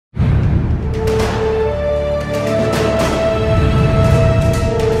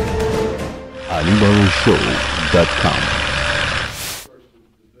JohnBurrowShow.com. Searched the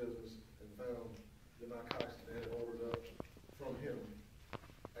business and found the narcotics that they had ordered up from him.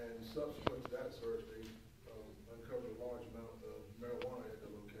 And subsequent to that search, they uncovered a large amount of marijuana at the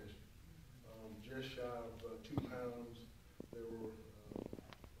location. Just shy of 2 pounds. There were,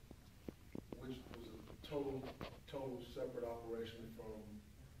 which was a total separate operation from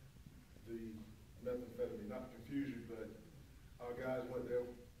the methamphetamine. Not to confuse you, but our guys went there.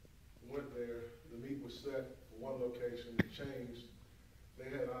 The meat was set for one location, it changed. They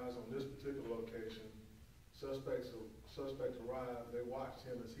had eyes on this particular location. Suspects arrived. They watched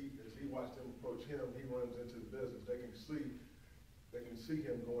him as he watched them approach him. He runs into the business. They can see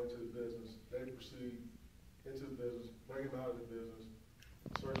him go into the business. They proceed into the business, bring him out of the business,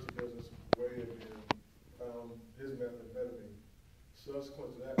 search the business, weighed him, found his methamphetamine.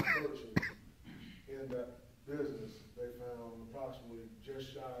 Subsequent to that searching in that business, they found approximately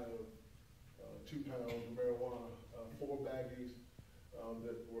just shy of 2 pounds of marijuana, 4 baggies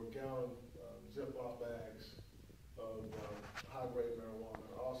that were gallon Ziploc bags of high-grade marijuana.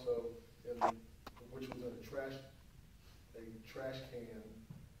 Also, which was in a trash can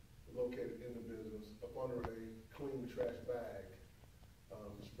located in the business, up under a clean trash bag,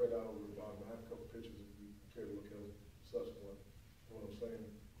 spread out over the bottom. I have a couple pictures if you care to look at it subsequent to what I'm saying.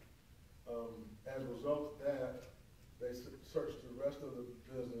 As a result of that, they searched the rest of the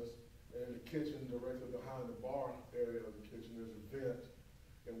business. And in the kitchen, directly behind the bar area of the kitchen, there's a vent.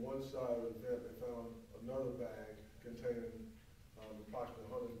 In one side of the vent, they found another bag containing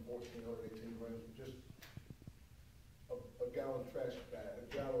approximately 114, 118 grams, just a gallon trash bag, a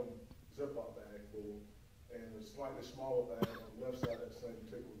gallon Ziploc bag full, and a slightly smaller bag on the left side of that same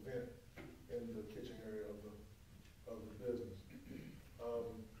particular vent in the kitchen area of the business.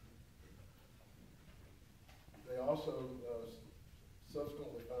 They also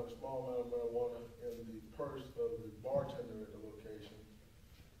subsequently found a small amount of marijuana in the purse of the bartender at the location,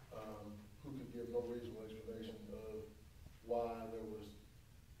 who could give no reasonable explanation of why there was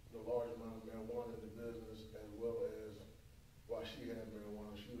a large amount of marijuana in the business, as well as why she had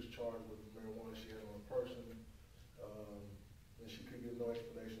marijuana. She was charged with the marijuana she had on her person, and she could give no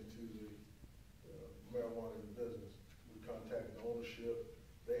explanation to the marijuana in the business. We contacted the ownership.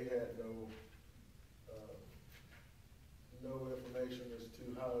 They had no information as to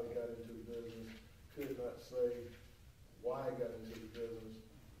how it got into the business, could not say why it got into the business,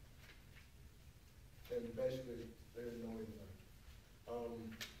 and basically they didn't know anything.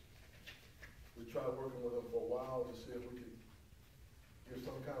 We tried working with them for a while to see if we could give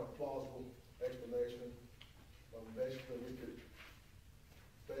some kind of plausible explanation. Basically, we could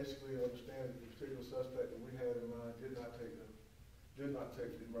understand that the particular suspect that we had in mind did not take the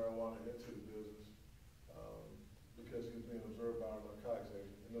marijuana into the business. Because he was being observed by our narcotics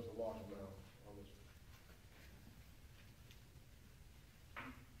agent, and there's a large amount on this.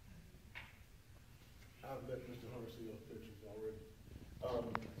 I've let Mr. Hunter see those pictures already.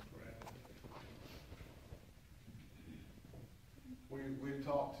 We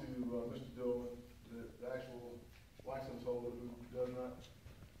talked to Mr. Dillon, the actual license holder who does not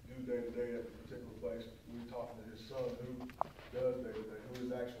do day-to-day at the particular place. We talked to his son who does day-to-day, who is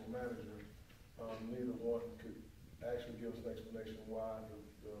the actual manager. Neither one could actually give us an explanation why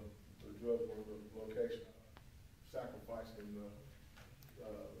the drugs were in the location, sacrificing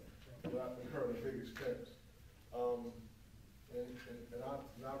without incurring a big expense. And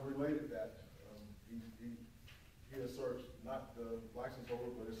I've related that. He asserts, not the license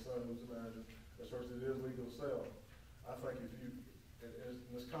holder, but his son, who's the manager, asserts it is legal to sell. I think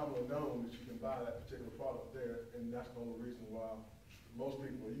it's commonly known that you can buy that particular product there, and that's the only reason why most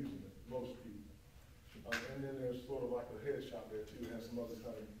people are using it, most people. And then there's sort of like a head shop there too, has some other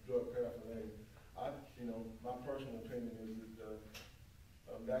kind of drug paraphernalia. My personal opinion is that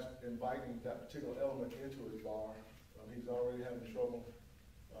that's inviting that particular element into his bar. He's already having trouble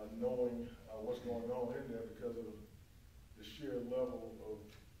knowing what's going on in there because of the sheer level of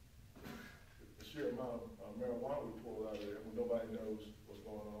the sheer amount of marijuana we pulled out of there when nobody knows what's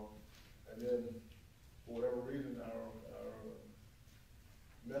going on. And then, for whatever reason, our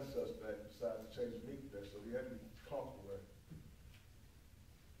meth suspect decided to change his meat there, so he had to be comfortable there.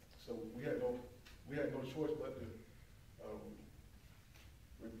 So we had no choice but to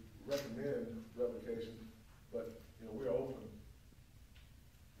recommend revocation, but we're open.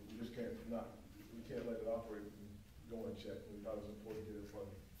 We just can't let it operate and go unchecked. We thought it was important to get it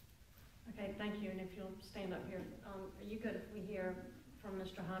funded. Okay, thank you. And if you'll stand up here, are you good if we hear from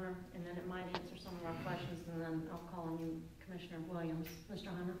Mr. Hunter, and then it might answer some of our questions, and then I'll call on you, Commissioner Williams. Mr.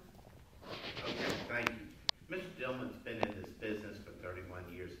 Hunter. Okay, thank you. Mr. Dillman's been in this business for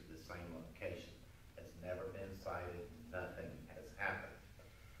 31 years at the same location.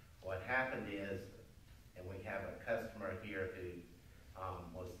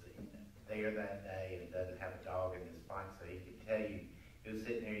 there that day and doesn't have a dog in his fight, so he could tell you, he was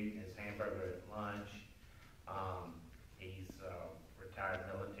sitting there eating his hamburger at lunch. He's retired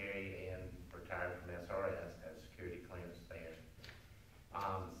military and retired from SRS, has security clearance there.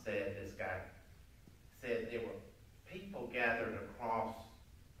 Said this guy said there were people gathered across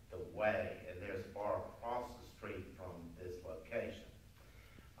the way, and there's a bar across the street from this location.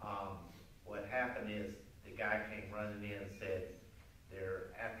 What happened is the guy came running in and said,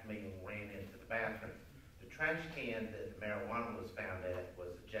 they're after me, and ran into the bathroom. The trash can that the marijuana was found at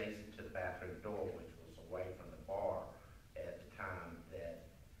was adjacent to the bathroom door, which was away from the bar at the time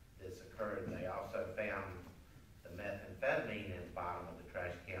that this occurred. They also found the methamphetamine in the bottom of the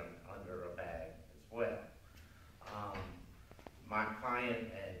trash can under a bag as well. My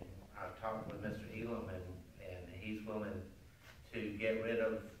client, and I've talked with Mr. Elam, and he's willing to get rid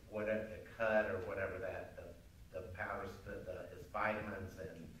of whatever the cut or whatever that the powders, his vitamins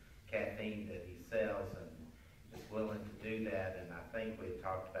and caffeine that he sells, and is willing to do that. And I think we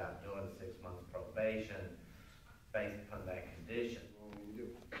talked about doing 6 months probation based upon that condition.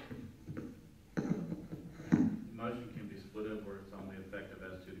 The motion can be split up where it's only effective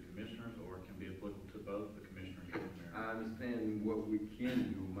as to the commissioners, or it can be applicable to both the commissioners and the mayor. I understand what we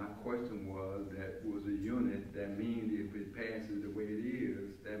can do. My question was, that was a unit, that means if it passes the way it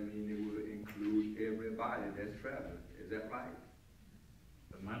is, that means it will include everybody that's traveling. Is that right?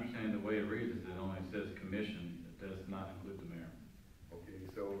 But my understanding, the way it reads is it only says commission, it does not include the mayor. Okay,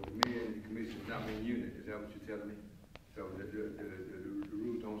 so the mayor and the commission is not being unit, is that what you're telling me? So the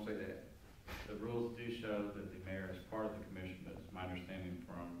rules don't say that. The rules do show that the mayor is part of the commission, but it's my understanding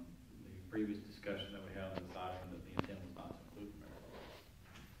from the previous discussion that we had on this item that the intent was not to include the mayor.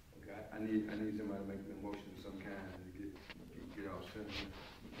 Okay, I need somebody to make the motion of some kind to get all set.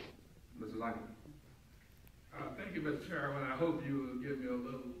 Mr. Lockett. Thank you, Mr. Chairman. I hope you will give me a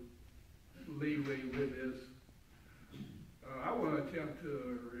little leeway with this. I want to attempt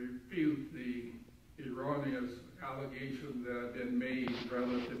to refute the erroneous allegations that have been made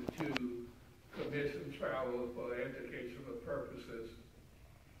relative to commission travel for educational purposes.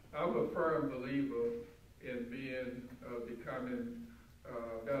 I'm a firm believer in becoming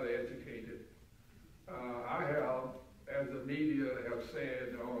better educated. I have, as the media have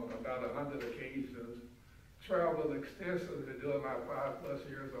said on about 100 occasions, traveled extensively during my 5+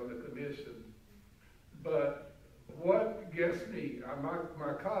 years on the commission. But what gets me,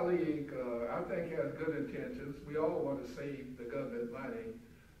 my colleague, I think has good intentions. We all want to save the government money.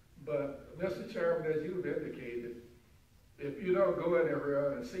 But Mr. Chairman, as you've indicated, if you don't go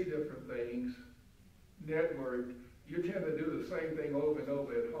anywhere and see different things, network, you tend to do the same thing over and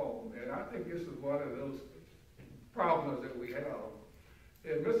over at home. And I think this is one of those problems that we have.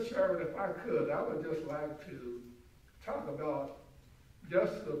 And Mr. Chairman, if I could, I would just like to talk about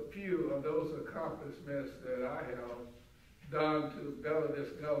just a few of those accomplishments that I have done to better this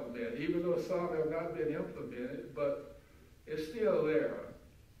government, even though some have not been implemented, but it's still there.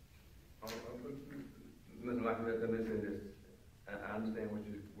 Mr. Lockett, let me say this. I understand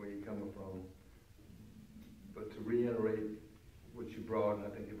where you're coming from, but to reiterate what you brought, and I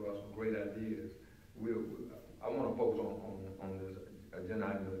think you brought some great ideas. I want to focus on this agenda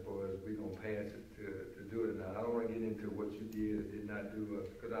item as far as we're going to pass it to do it or not. I don't want to get into what you did or did not do,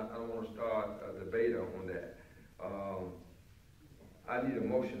 because I don't want to start a debate on that. I need a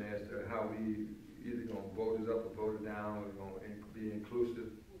motion as to how we either going to vote it up or vote it down, or going to be inclusive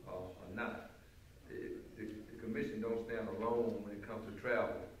or not. The commission don't stand alone when it comes to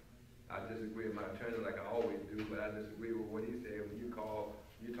travel. I disagree with my attorney like I always do, but I disagree with what he said. When you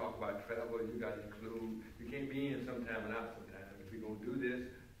talk about travel, you got to include, you can't be in sometime and out sometime. If we're going to do this,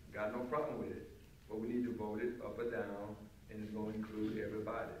 got no problem with it. But we need to vote it up or down, and it's going to include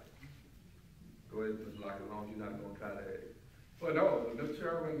everybody. Go ahead, Mr. Lockett, as long as you're not going to try to. Well, no, Mr.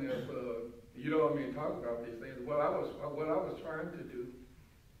 Chairman, if you don't want me to talk about these things, what I was trying to do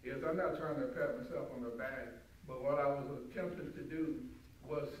is, I'm not trying to pat myself on the back, but what I was attempting to do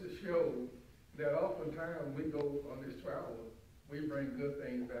was to show that oftentimes we go on this travel, we bring good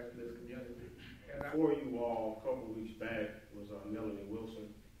things back to this community. And before you all, a couple of weeks back, was Melanie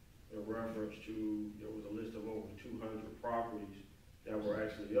Wilson in reference to, there was a list of over 200 properties that were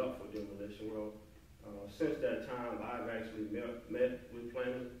actually up for demolition. Well, since that time, I've actually met with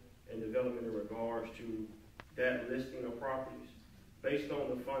planning and development in regards to that listing of properties. Based on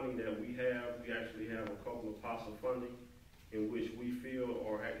the funding that we actually have a couple of pots of funding in which we feel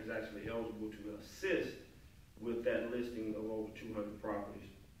is actually eligible to assist with that listing of over 200 properties.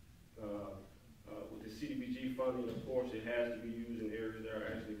 With the CDBG funding, of course, it has to be used in areas that are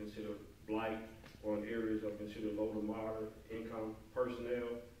actually considered blight or in areas of considered low to moderate income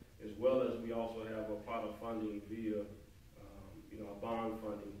personnel, as well as we also have a pot of funding via, a bond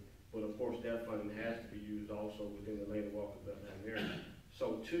funding. But of course, that funding has to be used also within the Lane Walker Bethlehem area.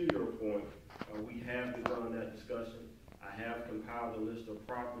 So to your point, we have begun that discussion. I have compiled a list of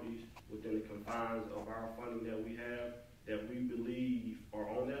properties within the confines of our funding that we have that we believe are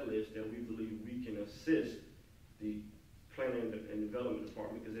on that list that we believe we can assist the planning and development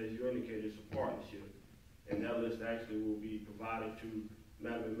department, because as you indicated, it's a partnership. And that list actually will be provided to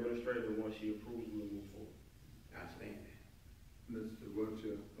Madam Administrator, and once she approves, we'll move forward. Outstanding. Mr.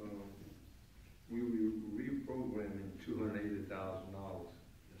 Wiltshire, we were reprogramming $280,000.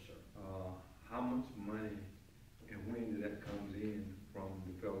 Yes, sir. How much money and when did that comes in from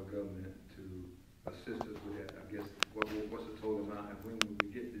the federal government to assist us with that? I guess, what's the total amount and when will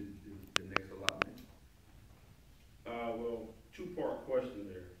we get the next allotment? Well, two-part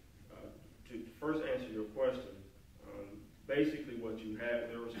question there. To first answer your question, basically what you have,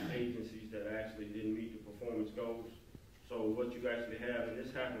 there were some agencies that actually didn't meet the performance goals. So what you actually have, and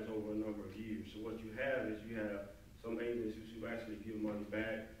this happens over a number of years, so what you have is you have some agencies who actually give money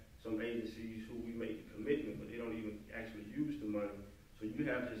back, some agencies who we make the commitment, but they don't even actually use the money. So you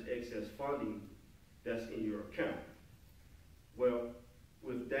have this excess funding that's in your account. Well,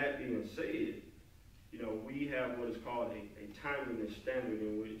 with that being said, we have what is called a timeliness standard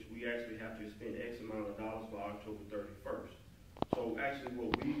in which we actually have to spend X amount of dollars by October 31st. So actually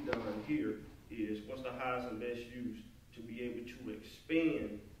what we've done here is what's the highest and best use to be able to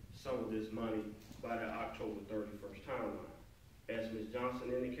expend some of this money by the October 31st timeline. As Ms.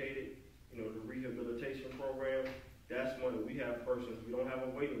 Johnson indicated, the rehabilitation program, that's one that we have persons, we don't have a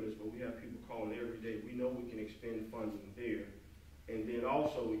waiting list, but we have people calling every day. We know we can expend funding there. And then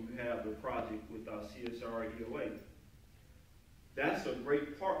also you have the project with our CSR EOA. That's a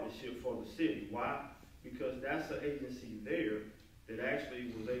great partnership for the city. Why? Because that's an agency there that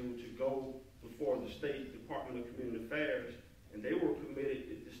actually was able to go before the State Department of Community Affairs, and they were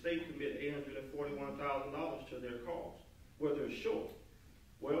committed, the state committed $841,000 to their cause. Well, they're short.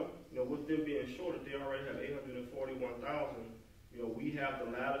 Well, with them being short, if they already have $841,000, we have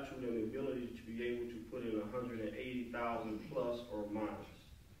the latitude and the ability to be able to put in $180,000 plus or minus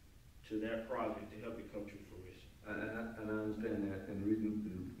to that project to help it come to fruition. And I understand that, and the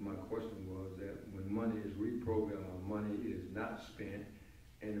reason my question was that when money is reprogrammed or money is not spent,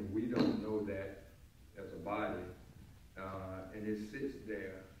 and we don't know that as a body, and it sits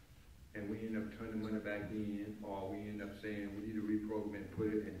there, and we end up turning money back in, or we end up saying we need to reprogram and put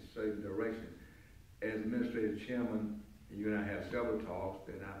it in a certain direction. As administrative chairman, and you and I have several talks,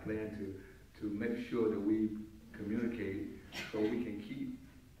 and I plan to make sure that we communicate so we can keep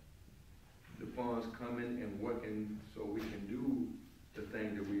the funds coming and working so we can do the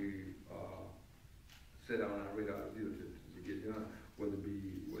thing that we set on our radar to get done, whether it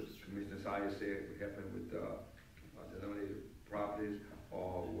be what Commissioner Sires said, helping with denominated properties,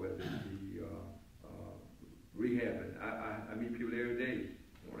 or whether it be rehabbing. I meet people every day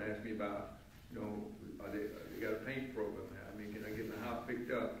who want to ask me about, they got a paint program. Can I get my house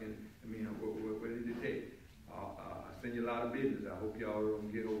picked up? What did it take? I send you a lot of business. I hope y'all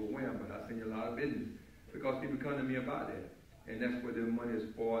don't get overwhelmed, but I send you a lot of business because people come to me about that. And that's what the money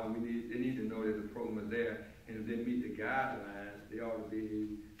is for, and they need to know that the program is there. And if they meet the guidelines, they ought to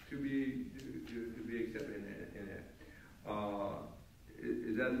be accepted in that.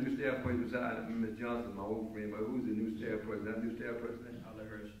 Is that a new staff person besides Ms. Johnson, my old friend? But who's the new staff person? Is that a new staff person? I'll let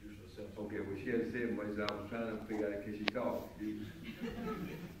her introduce herself. Okay, well, she hasn't said much, so I was trying to figure out, can she talk? Yes,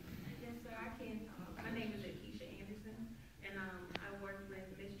 sir, I can. My name is Akeisha Anderson, and I work with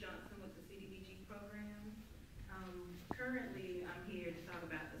Ms. Johnson with the CDBG program. Currently, I'm here to talk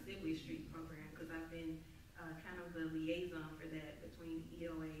about the Sibley Street program because I've been kind of the liaison for that between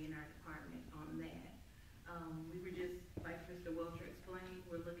EOA and our department on that. We were just, like Mr. Welcher explained,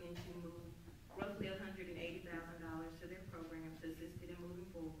 we're looking to move roughly $180,000 to their program to assist it in moving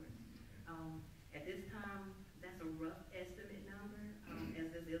forward. At this time, that's a rough estimate number, as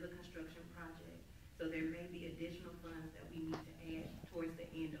this is a construction project. So there may be additional funds that we need to add towards the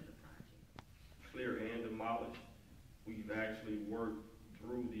end of the project. Clear and demolished. We've actually worked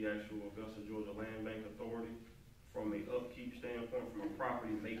through the actual Augusta, Georgia Land Bank Authority from a upkeep standpoint, from a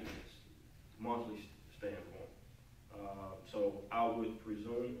property maintenance monthly standpoint. So I would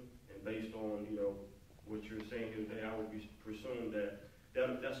presume, and based on what you're saying here today, I would presume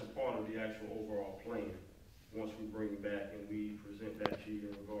that's a part of the actual overall plan. Once we bring it back and we present that to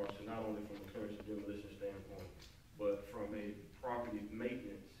you in regards to not only from a clearance and demolition standpoint, but from a property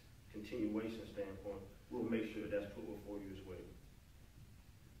maintenance continuation standpoint, we'll make sure that's put before you as well.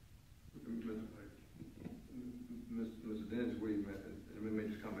 Mr. let me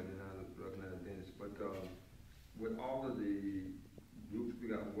make this comment and I'll recognize Dennis, but, with all of the groups we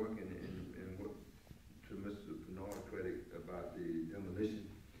got working and what, to Mr. Bernard credit about the demolition,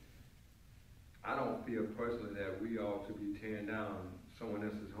 I don't feel personally that we ought to be tearing down someone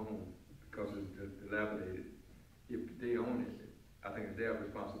else's home because it's dilapidated. If they own it, I think it's their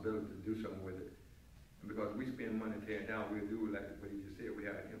responsibility to do something with it. And because we spend money tearing down, we'll do like what he just said, we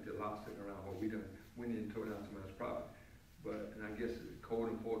have an empty lot sitting around, or we done went in and tore down somebody's property. But, and I guess code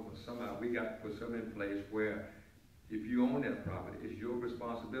enforcement, somehow we got to put something in place where if you own that property, it's your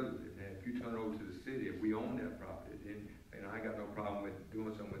responsibility. And if you turn it over to the city, if we own that property, then, and I got no problem with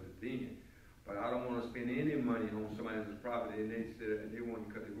doing something with it then. But I don't want to spend any money on somebody else's property and they said, and they want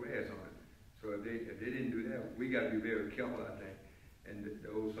to cut the grass on it. So if they didn't do that, we got to be very careful, I think. And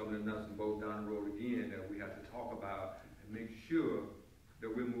those some of the nuts and bolts down the road again that we have to talk about and make sure that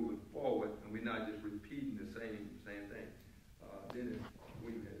we're moving forward and we're not just repeating the same thing. Dennis,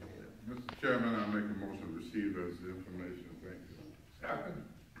 we can have it. Mr. Chairman, I make a motion to receive as information. Thank you. Second.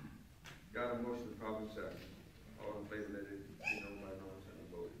 Got a motion to properly second. All in favor, let it be known by no one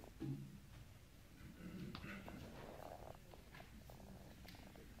saying voted.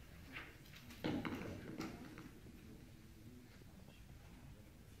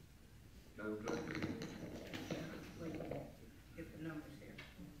 Madam Clerk. Wait, get the numbers here.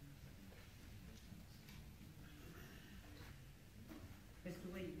 Mr.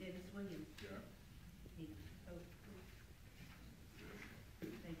 Williams, Dennis Williams. Yeah.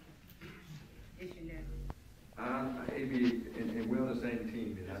 Thank you. It's unanimous. AB, and we're on the same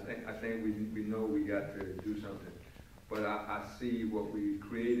team, and I think we know we got to do something. But I see what we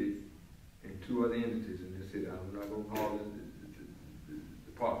created in two other entities in this city. I'm not gonna call it the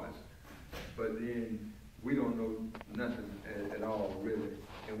departments. But then we don't know nothing at all, really.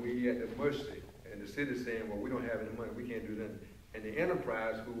 And we at the mercy, and the city's saying, well, we don't have any money, we can't do nothing. And the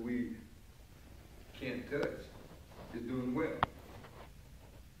enterprise, who we can't touch, is doing well.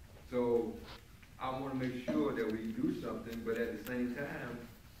 So I want to make sure that we do something, but at the same time,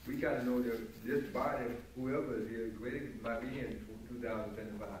 we got to know that this body, whoever is here, Grady might be here in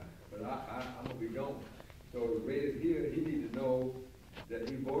 2025, but I'm going to be gone. So Grady here, he needs to know that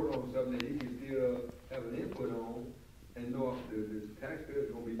he voted on something that he can still have an input on and know if the taxpayers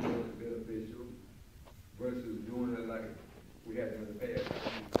are going to be doing it beneficial versus doing it like we had in the past.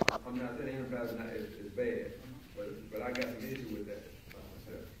 I'm not saying enterprise is bad, but I got an issue with that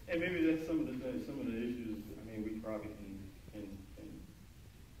myself. And maybe that's some of the issues, I mean, we probably can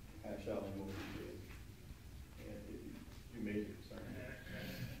hash out on what we did. And you made it concern.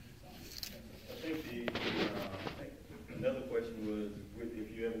 I think another question was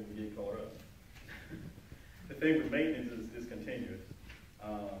if you ever would get caught up. The thing with maintenance is continuous.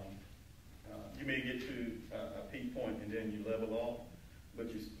 You may get to a peak point and then you level off,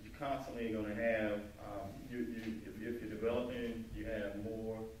 but you're constantly going to have, if you're developing, you have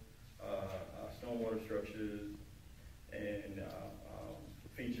more stormwater structures and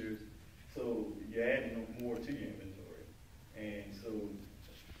features, so you're adding more to your inventory, and so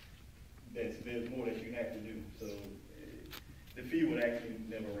there's more that you have to do. So the fee would actually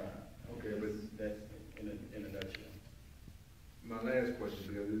never run. Okay, but that's in a nutshell. My last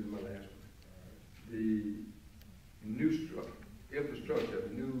question, Bill, this is my last one. The new infrastructure,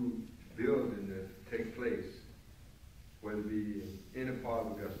 the new building that takes place, whether it be in any part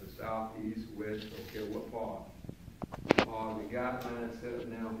of Augusta, south, east, west, don't care what part, are the guidelines set up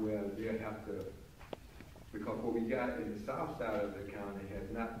now where they have to, because what we got in the south side of the county has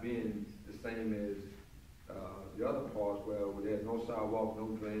not been the same as the other parts where there's no sidewalk, no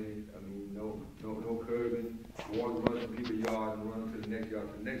drainage, I mean, no curbing, water runs from people's yard and runs to the next yard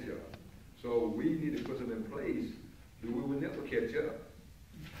to the next yard. So we need to put something in place, we will never catch up.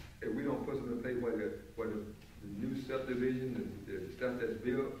 If we don't put something in place where the new subdivision, the stuff that's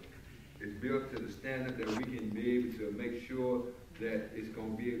built, is built to the standard that we can be able to make sure that it's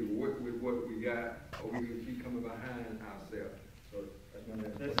gonna be able to work with what we got, or we can keep coming behind ourselves. So that's my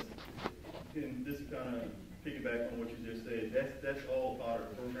next question. And this kind of piggyback on what you just said, that's all part of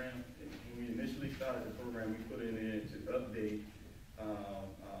the program. When we initially started the program, we put it in to update,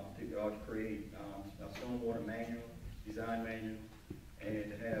 to create a stormwater manual, design manual,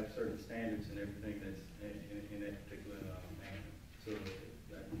 and to have certain standards and everything that's in that particular manual. So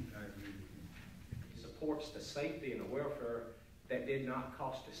I agree with you. Supports the safety and the welfare that did not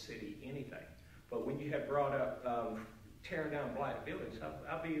cost the city anything. But when you have brought up tearing down blighted buildings,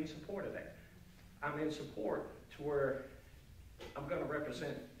 I'll be in support of that. I'm in support to where I'm going to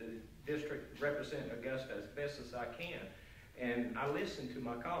represent the district, represent Augusta as best as I can. And I listen to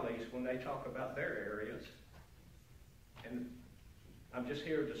my colleagues when they talk about their areas. And I'm just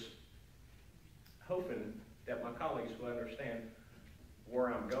here just hoping that my colleagues will understand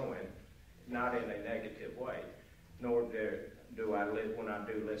where I'm going, not in a negative way, nor do I live when I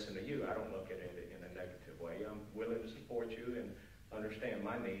do listen to you. I don't look at it in a negative way. I'm willing to support you and understand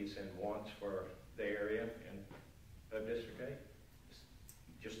my needs and wants for the area and of District 8.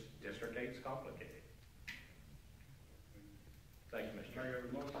 Just District 8 is complicated. Thank you, Mr. May I Chairman.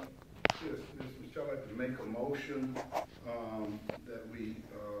 have a motion? Yes, Mr. Chair, I'd like to make a motion that we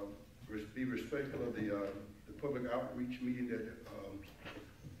be respectful of the public outreach meeting that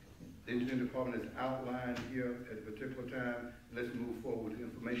the engineering department has outlined here at a particular time. Let's move forward with the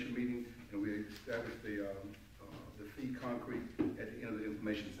information meeting, and we establish the fee concrete at the end of the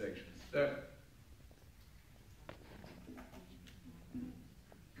information section. Second.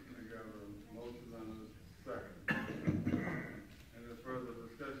 I got a motion and a second. Any further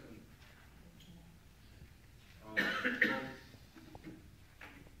discussion?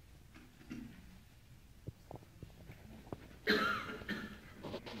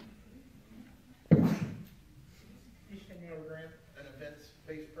 Eastern program, an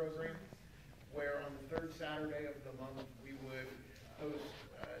events-based program, where on the third Saturday of the month, we would host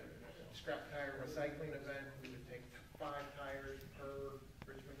a scrap tire recycling event. We would take 5 tires per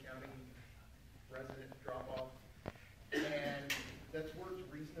Richmond County resident drop-off. And that's worked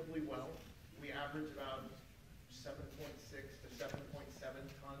reasonably well. We average about 7.6 to 7.7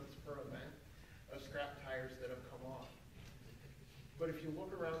 tons per event of scrap tires that have come off. But if you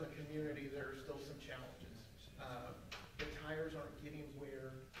look around the community, there are still some challenges. The tires aren't getting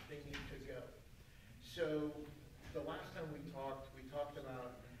where they need to go. So the last time we talked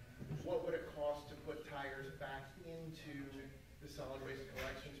about what would it cost to put tires back into the solid waste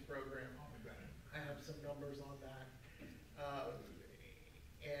collections program. I have some numbers on that.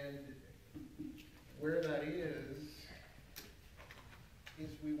 And where that is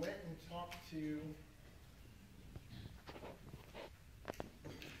we went and talked to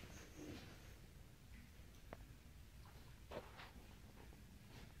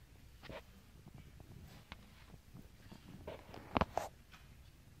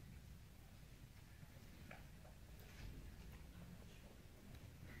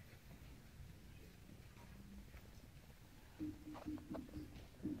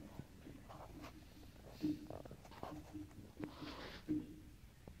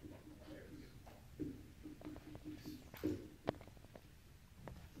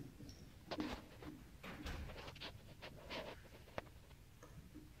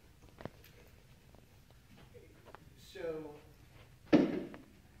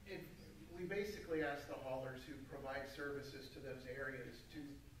we basically asked the haulers who provide services to those areas to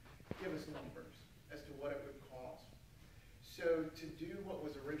give us numbers as to what it would cost. So to do what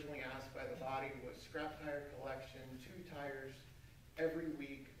was originally asked by the body was scrap tire collection, 2 tires every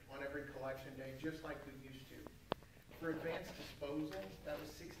week on every collection day, just like we used to. For advanced disposal, that was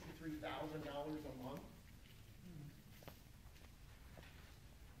 $63,000 a month.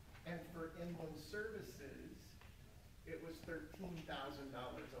 And for inland services, it was $13,000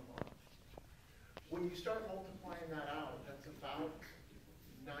 a month. When you start multiplying that out, that's about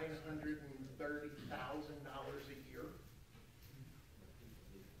 $930,000 a year,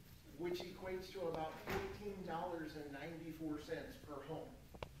 which equates to about $15.94 per home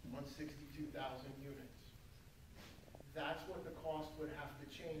on 62,000 units. That's what the cost would have to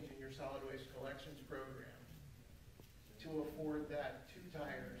change in your solid waste collections program to afford that 2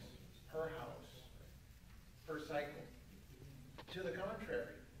 tires per house per cycle. To the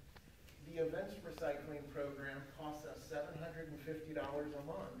contrary, the events recycling program costs us $750 a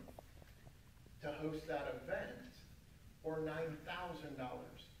month to host that event, or $9,000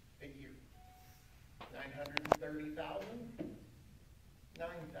 a year. 930,000, 9,000.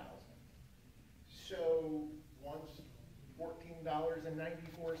 So one's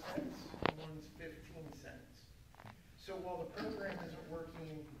 $14.94, one's 15 cents. So while the program isn't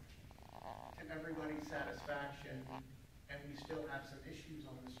working to everybody's satisfaction, and we still have some issues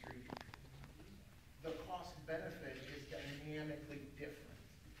on the street, the cost benefit is dynamically different.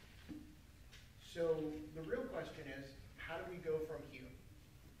 So the real question is, how do we go from here?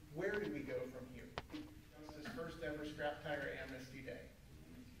 Where do we go from here? This first ever scrap tire amnesty day.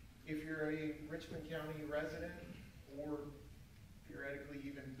 If you're a Richmond County resident or theoretically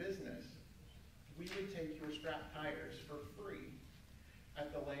even business, we would take your scrap tires for free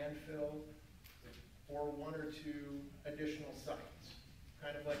at the landfill or 1 or 2 additional sites,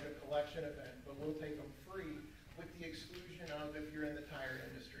 kind of like a collection event, but we'll take them free with the exclusion of if you're in the tire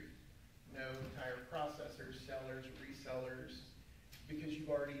industry. No tire processors, sellers, resellers, because you've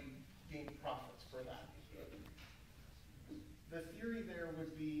already gained profits for that. The theory there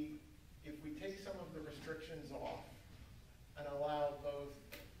would be, if we take some of the restrictions off and allow both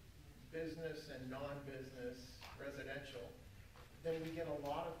business and non-business residential, then we get a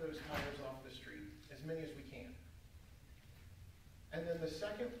lot of those tires off the street, as many as we can. And then the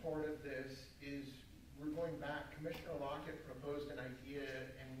second part of this is, we're going back, Commissioner Lockett proposed an idea,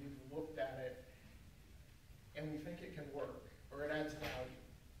 and we've looked at it, and we think it can work, or it adds value,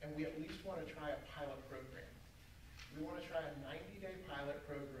 and we at least want to try a pilot program. We want to try a 90-day pilot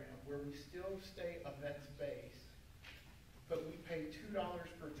program where we still stay events-based, but we pay $2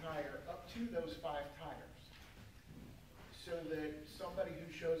 per tire up to those 5 tires, so that somebody who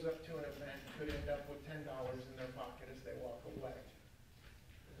shows up to an event could end up with $10 in their pocket as they walk away.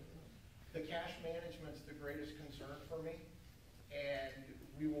 The cash management's the greatest concern for me, and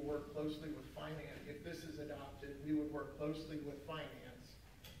we will work closely with finance. If this is adopted, we would work closely with finance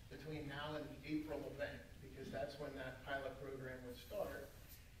between now and the April event, because that's when that pilot program would start,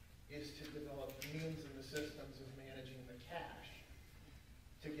 is to develop the means and the systems of managing the cash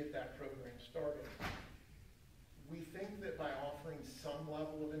to get that program started. We think that by offering some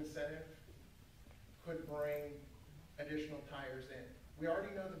level of incentive could bring additional tires in. We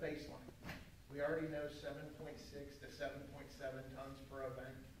already know the baseline. We already know 7.6 to 7.7 tons per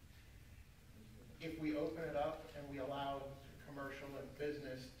event. If we open it up and we allow commercial and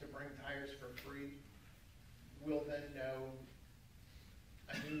business to bring tires for free, we'll then know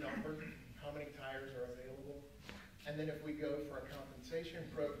a new number, how many tires are available. And then if we go for a compensation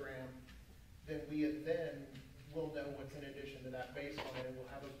program, then we'll know what's in addition to that baseline, and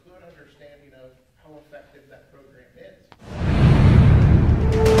we'll have a good understanding of how effective that program is.